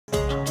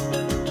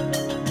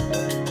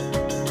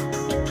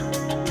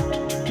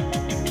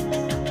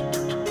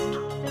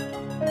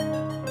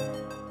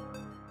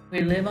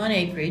We live on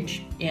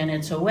acreage and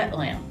it's a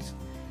wetland.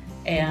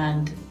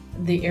 And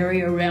the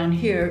area around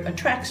here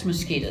attracts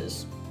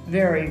mosquitoes,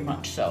 very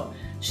much so.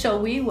 So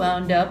we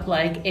wound up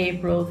like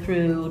April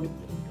through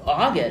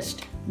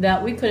August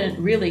that we couldn't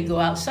really go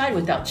outside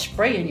without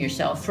spraying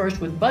yourself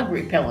first with bug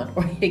repellent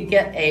or you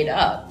get ate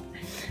up.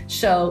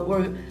 So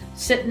we're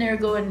sitting there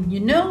going, you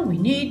know, we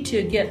need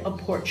to get a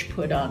porch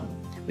put on.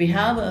 We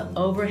have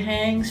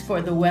overhangs for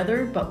the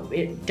weather, but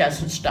it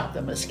doesn't stop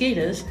the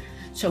mosquitoes.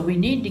 So we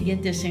need to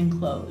get this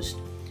enclosed.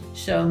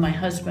 So my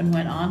husband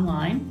went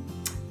online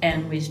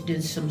and we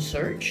did some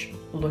search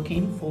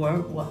looking for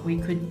what we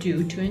could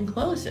do to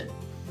enclose it.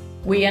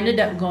 We ended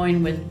up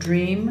going with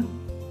Dream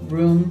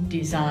Room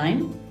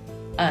Design.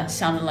 It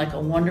sounded like a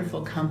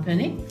wonderful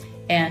company.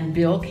 And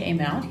Bill came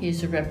out,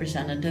 he's a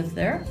representative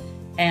there.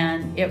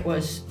 And it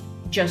was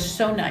just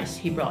so nice.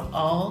 He brought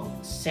all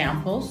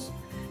samples.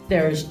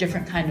 There's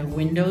different kind of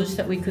windows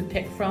that we could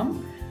pick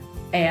from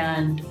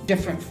and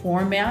different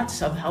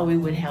formats of how we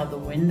would have the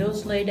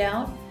windows laid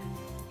out.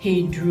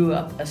 He drew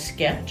up a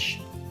sketch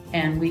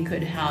and we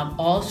could have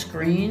all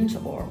screens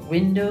or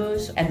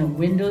windows, and the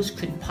windows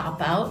could pop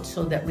out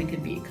so that we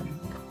could be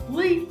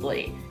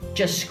completely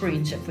just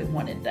screens if we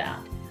wanted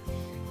that.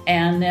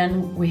 And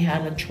then we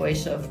had a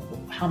choice of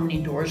how many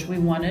doors we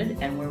wanted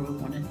and where we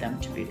wanted them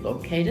to be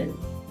located.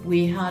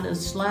 We had a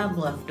slab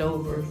left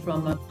over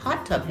from a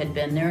hot tub had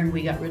been there and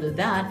we got rid of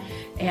that,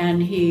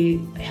 and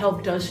he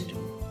helped us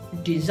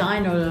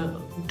design a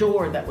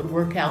door that would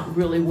work out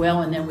really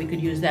well, and then we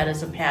could use that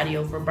as a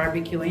patio for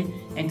barbecuing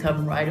and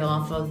come right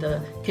off of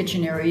the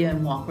kitchen area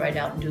and walk right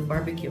out and do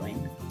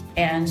barbecuing.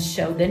 And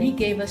so then he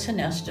gave us an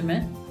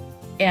estimate,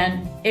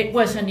 and it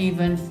wasn't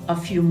even a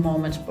few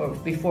moments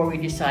before we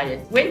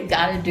decided, we've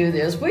got to do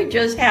this. We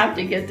just have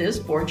to get this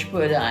porch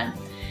put on.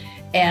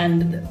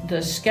 And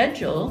the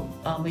schedule,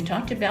 we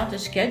talked about the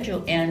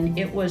schedule, and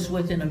it was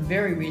within a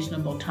very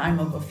reasonable time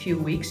of a few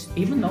weeks,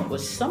 even though it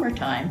was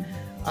summertime.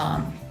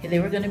 They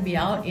were going to be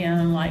out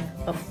in like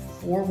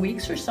 4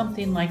 weeks or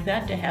something like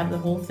that to have the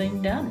whole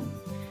thing done.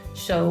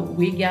 So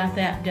we got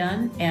that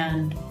done,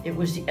 and it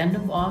was the end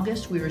of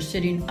August. We were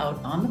sitting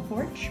out on the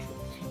porch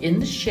in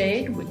the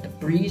shade with the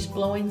breeze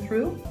blowing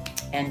through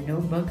and no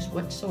bugs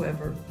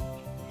whatsoever.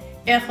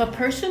 If a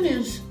person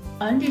is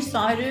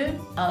undecided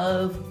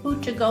of who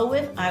to go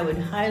with, I would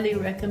highly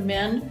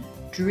recommend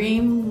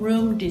Dream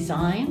Room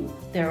Design.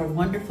 They're a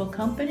wonderful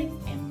company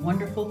and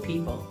wonderful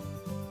people.